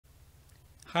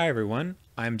Hi everyone,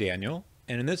 I'm Daniel,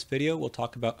 and in this video we'll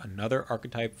talk about another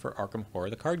archetype for Arkham Horror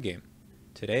the card game.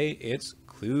 Today it's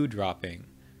clue dropping.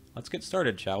 Let's get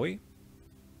started, shall we?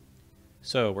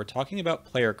 So we're talking about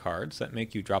player cards that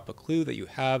make you drop a clue that you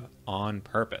have on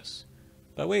purpose.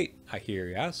 But wait, I hear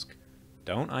you ask,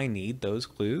 don't I need those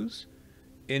clues?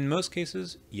 In most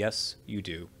cases, yes, you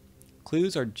do.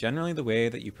 Clues are generally the way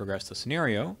that you progress the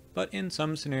scenario, but in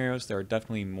some scenarios there are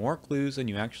definitely more clues than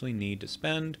you actually need to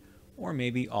spend, or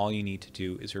maybe all you need to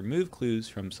do is remove clues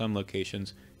from some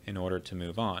locations in order to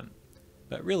move on.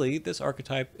 But really, this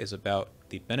archetype is about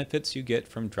the benefits you get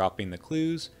from dropping the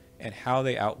clues and how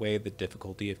they outweigh the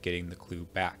difficulty of getting the clue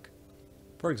back.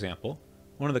 For example,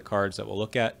 one of the cards that we'll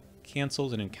look at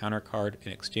cancels an encounter card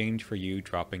in exchange for you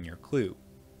dropping your clue.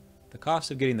 The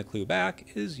cost of getting the clue back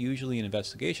is usually an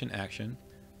investigation action,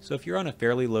 so if you're on a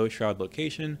fairly low shroud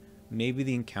location, maybe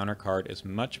the encounter card is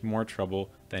much more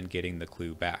trouble than getting the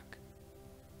clue back.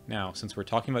 Now, since we're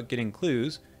talking about getting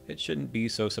clues, it shouldn't be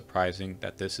so surprising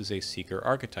that this is a Seeker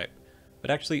archetype, but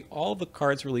actually all the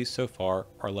cards released so far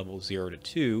are level 0 to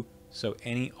 2, so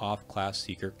any off-class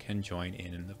Seeker can join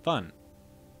in the fun.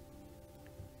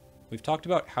 We've talked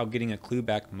about how getting a clue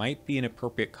back might be an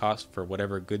appropriate cost for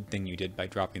whatever good thing you did by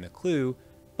dropping the clue,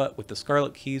 but with the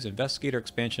Scarlet Keys Investigator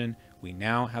expansion, we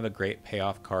now have a great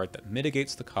payoff card that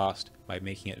mitigates the cost by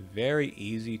making it very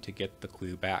easy to get the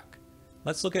clue back.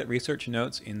 Let's look at research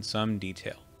notes in some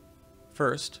detail.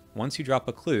 First, once you drop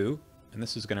a clue, and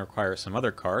this is going to require some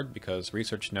other card because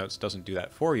research notes doesn't do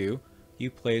that for you,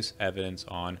 you place evidence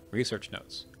on research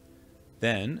notes.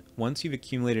 Then, once you've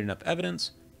accumulated enough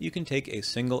evidence, you can take a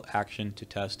single action to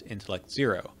test Intellect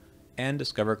 0, and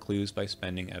discover clues by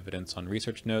spending evidence on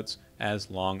research notes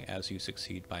as long as you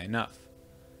succeed by enough.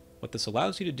 What this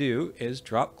allows you to do is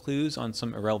drop clues on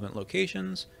some irrelevant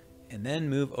locations, and then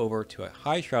move over to a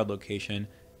high shroud location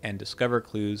and discover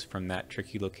clues from that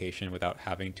tricky location without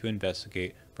having to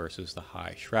investigate versus the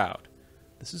high shroud.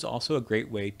 This is also a great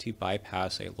way to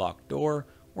bypass a locked door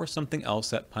or something else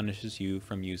that punishes you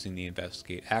from using the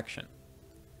investigate action.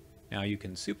 Now you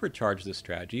can supercharge this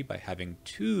strategy by having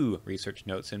 2 research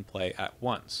notes in play at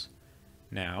once.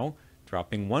 Now,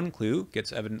 dropping one clue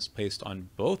gets evidence placed on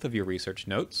both of your research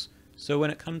notes, so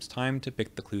when it comes time to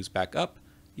pick the clues back up,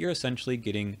 you're essentially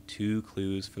getting 2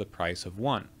 clues for the price of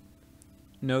 1.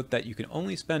 Note that you can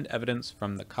only spend evidence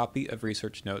from the copy of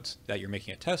research notes that you're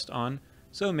making a test on,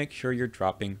 so make sure you're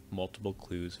dropping multiple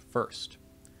clues first.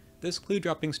 This clue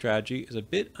dropping strategy is a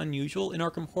bit unusual in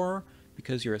Arkham Horror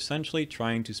because you're essentially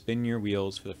trying to spin your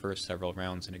wheels for the first several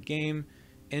rounds in a game.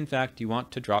 In fact, you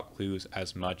want to drop clues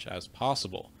as much as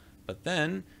possible, but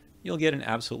then you'll get an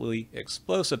absolutely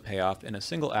explosive payoff in a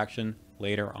single action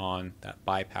later on that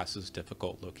bypasses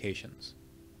difficult locations.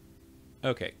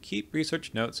 Okay, keep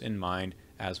research notes in mind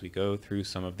as we go through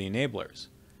some of the enablers.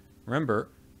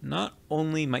 Remember, not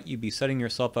only might you be setting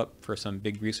yourself up for some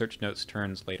big research notes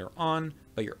turns later on,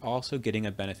 but you're also getting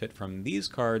a benefit from these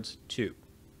cards too.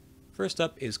 First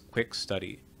up is Quick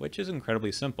Study, which is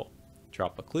incredibly simple.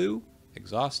 Drop a clue,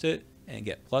 exhaust it, and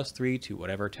get +3 to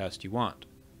whatever test you want.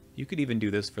 You could even do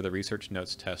this for the research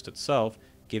notes test itself,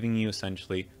 giving you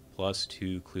essentially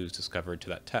 +2 clues discovered to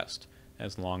that test,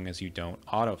 as long as you don't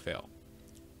auto-fail.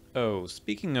 Oh,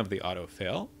 speaking of the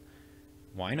auto-fail,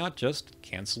 why not just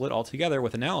cancel it altogether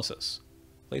with analysis?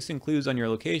 Placing clues on your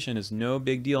location is no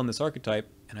big deal in this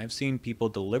archetype, and I've seen people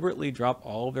deliberately drop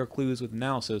all of their clues with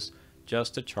analysis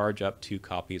just to charge up 2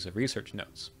 copies of research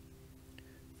notes.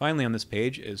 Finally on this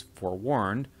page is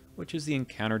Forewarned, which is the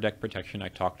encounter deck protection I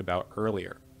talked about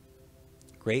earlier.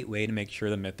 Great way to make sure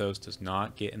the mythos does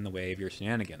not get in the way of your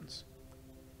shenanigans.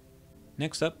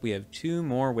 Next up, we have 2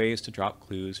 more ways to drop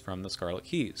clues from the Scarlet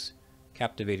Keys.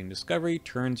 Captivating Discovery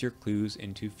turns your clues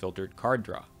into filtered card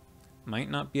draw. Might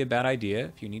not be a bad idea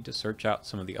if you need to search out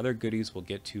some of the other goodies we'll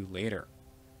get to later.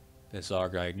 Bizarre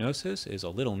Diagnosis is a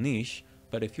little niche,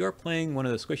 but if you're playing one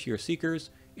of the squishier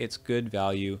Seekers, it's good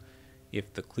value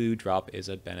if the clue drop is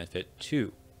a benefit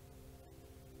too.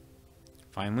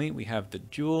 Finally, we have the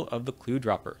Jewel of the Clue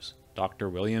Droppers, Dr.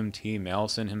 William T.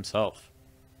 Malison himself.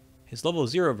 His level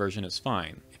 0 version is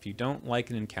fine. If you don't like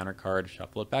an encounter card,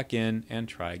 shuffle it back in and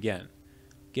try again.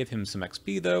 Give him some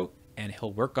XP though, and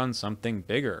he'll work on something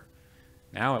bigger.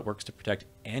 Now it works to protect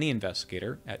any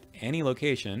investigator at any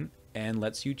location and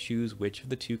lets you choose which of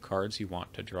the 2 cards you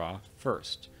want to draw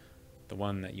first. The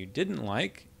one that you didn't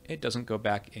like, it doesn't go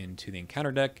back into the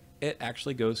encounter deck, it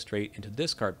actually goes straight into the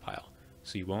discard pile,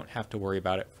 so you won't have to worry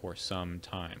about it for some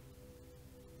time.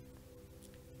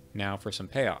 Now for some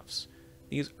payoffs.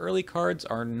 These early cards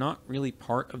are not really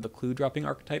part of the clue dropping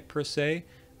archetype per se,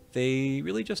 They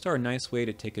really just are a nice way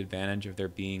to take advantage of there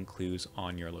being clues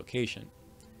on your location.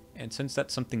 And since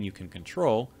that's something you can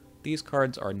control, these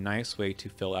cards are a nice way to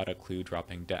fill out a clue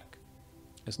dropping deck.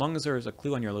 As long as there is a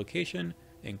clue on your location,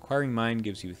 Inquiring Mind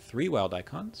gives you 3 wild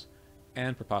icons,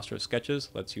 and Preposterous Sketches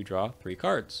lets you draw 3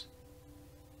 cards.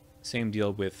 Same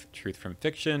deal with Truth from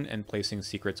Fiction and placing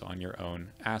secrets on your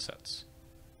own assets.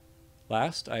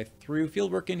 Last, I threw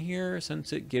Fieldwork in here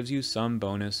since it gives you some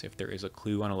bonus if there is a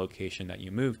clue on a location that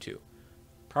you move to.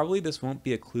 Probably this won't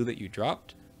be a clue that you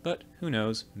dropped, but who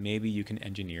knows, maybe you can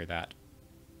engineer that.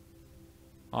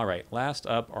 Alright, last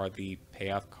up are the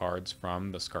payoff cards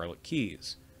from the Scarlet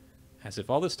Keys. As if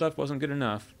all this stuff wasn't good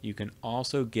enough, you can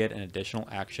also get an additional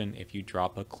action if you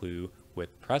drop a clue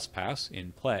with Press Pass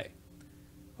in play.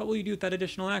 What will you do with that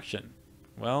additional action?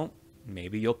 Well,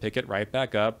 maybe you'll pick it right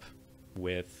back up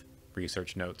with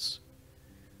Research Notes.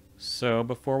 So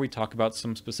before we talk about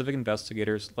some specific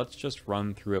investigators, let's just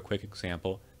run through a quick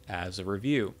example as a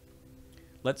review.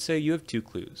 Let's say you have 2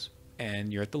 clues,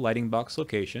 and you're at the lighting box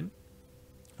location,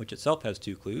 which itself has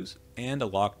 2 clues, and a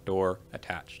locked door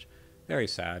attached. Very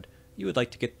sad. You would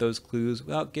like to get those clues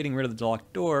without getting rid of the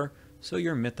locked door, so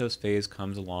your Mythos phase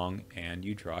comes along and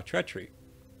you draw Treachery.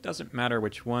 Doesn't matter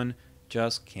which one,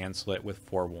 just cancel it with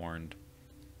Forewarned.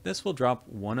 This will drop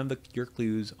one of your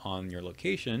clues on your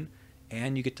location,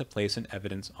 and you get to place an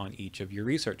evidence on each of your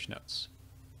research notes.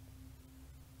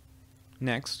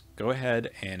 Next, go ahead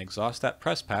and exhaust that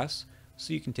Press Pass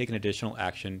so you can take an additional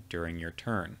action during your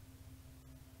turn.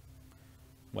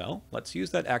 Well, let's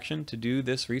use that action to do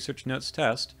this Research Notes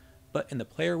test, but in the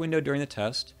player window during the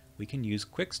test, we can use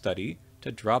Quick Study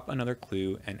to drop another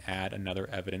clue and add another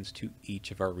evidence to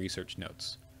each of our research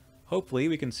notes. Hopefully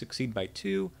we can succeed by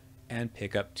 2 and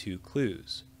pick up 2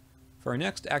 clues. For our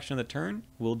next action of the turn,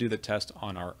 we'll do the test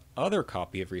on our other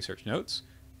copy of research notes.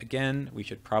 Again, we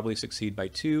should probably succeed by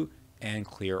 2 and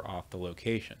clear off the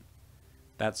location.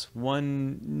 That's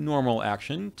one normal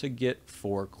action to get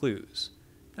 4 clues.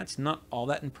 That's not all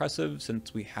that impressive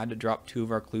since we had to drop 2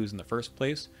 of our clues in the first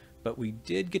place, but we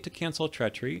did get to cancel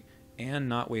Treachery and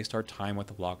not waste our time with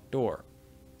the locked door.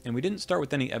 And we didn't start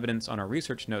with any evidence on our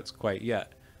research notes quite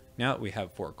yet. Now that we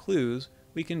have 4 clues,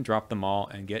 we can drop them all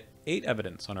and get 8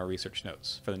 evidence on our research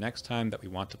notes for the next time that we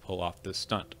want to pull off this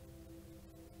stunt.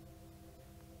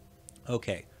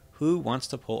 Okay, who wants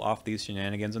to pull off these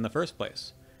shenanigans in the first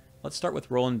place? Let's start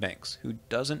with Roland Banks, who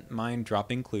doesn't mind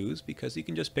dropping clues because he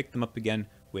can just pick them up again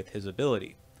with his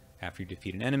ability. After you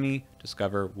defeat an enemy,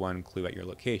 discover 1 clue at your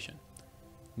location.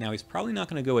 Now he's probably not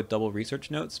going to go with double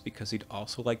research notes because he'd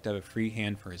also like to have a free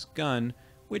hand for his gun,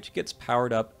 which gets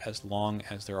powered up as long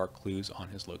as there are clues on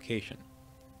his location.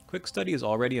 Quick Study is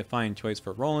already a fine choice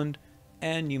for Roland,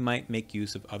 and you might make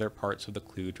use of other parts of the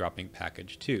clue dropping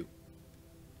package too.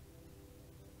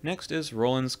 Next is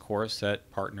Roland's core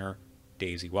set partner,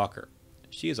 Daisy Walker.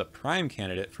 She is a prime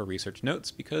candidate for Research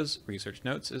Notes because Research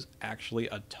Notes is actually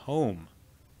a tome.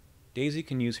 Daisy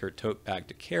can use her tote bag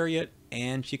to carry it,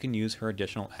 and she can use her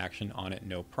additional action on it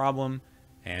no problem,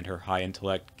 and her high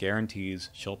intellect guarantees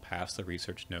she'll pass the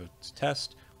Research Notes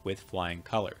test with flying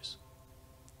colors.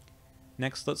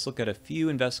 Next, let's look at a few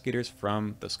investigators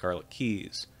from the Scarlet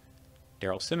Keys.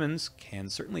 Daryl Simmons can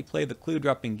certainly play the clue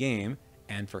dropping game,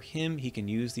 and for him he can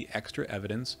use the extra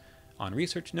evidence on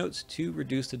research notes to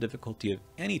reduce the difficulty of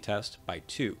any test by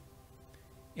 2.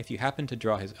 If you happen to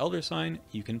draw his elder sign,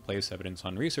 you can place evidence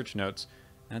on research notes.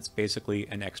 That's basically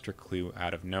an extra clue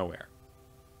out of nowhere.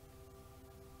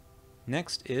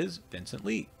 Next is Vincent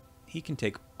Lee. He can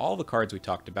take all the cards we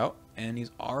talked about, and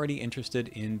he's already interested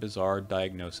in Bizarre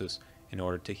Diagnosis in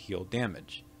order to heal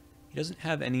damage. He doesn't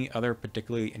have any other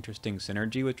particularly interesting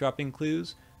synergy with dropping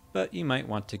clues, but you might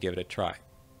want to give it a try.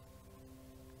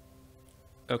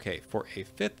 Okay, for a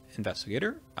 5th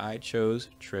investigator, I chose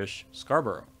Trish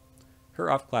Scarborough. Her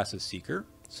off-class is Seeker,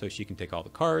 so she can take all the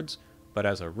cards, but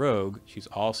as a rogue, she's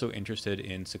also interested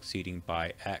in succeeding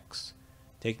by X.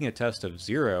 Taking a test of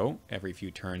 0 every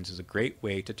few turns is a great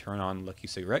way to turn on Lucky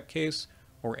Cigarette Case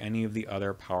or any of the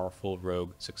other powerful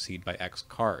rogue Succeed by X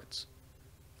cards.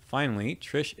 Finally,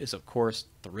 Trish is of course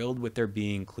thrilled with there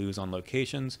being clues on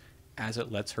locations, as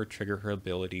it lets her trigger her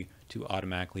ability to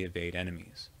automatically evade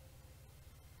enemies.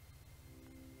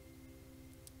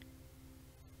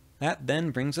 That then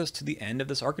brings us to the end of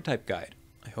this archetype guide.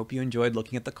 I hope you enjoyed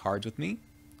looking at the cards with me.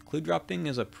 Clue dropping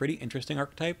is a pretty interesting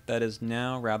archetype that is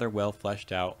now rather well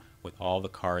fleshed out with all the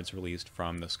cards released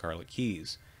from the Scarlet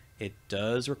Keys. It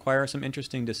does require some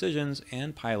interesting decisions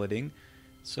and piloting,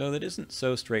 so that isn't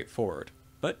so straightforward,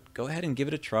 but go ahead and give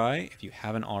it a try if you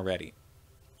haven't already.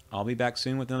 I'll be back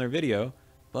soon with another video,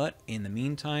 but in the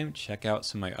meantime, check out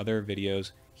some of my other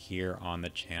videos here on the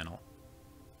channel.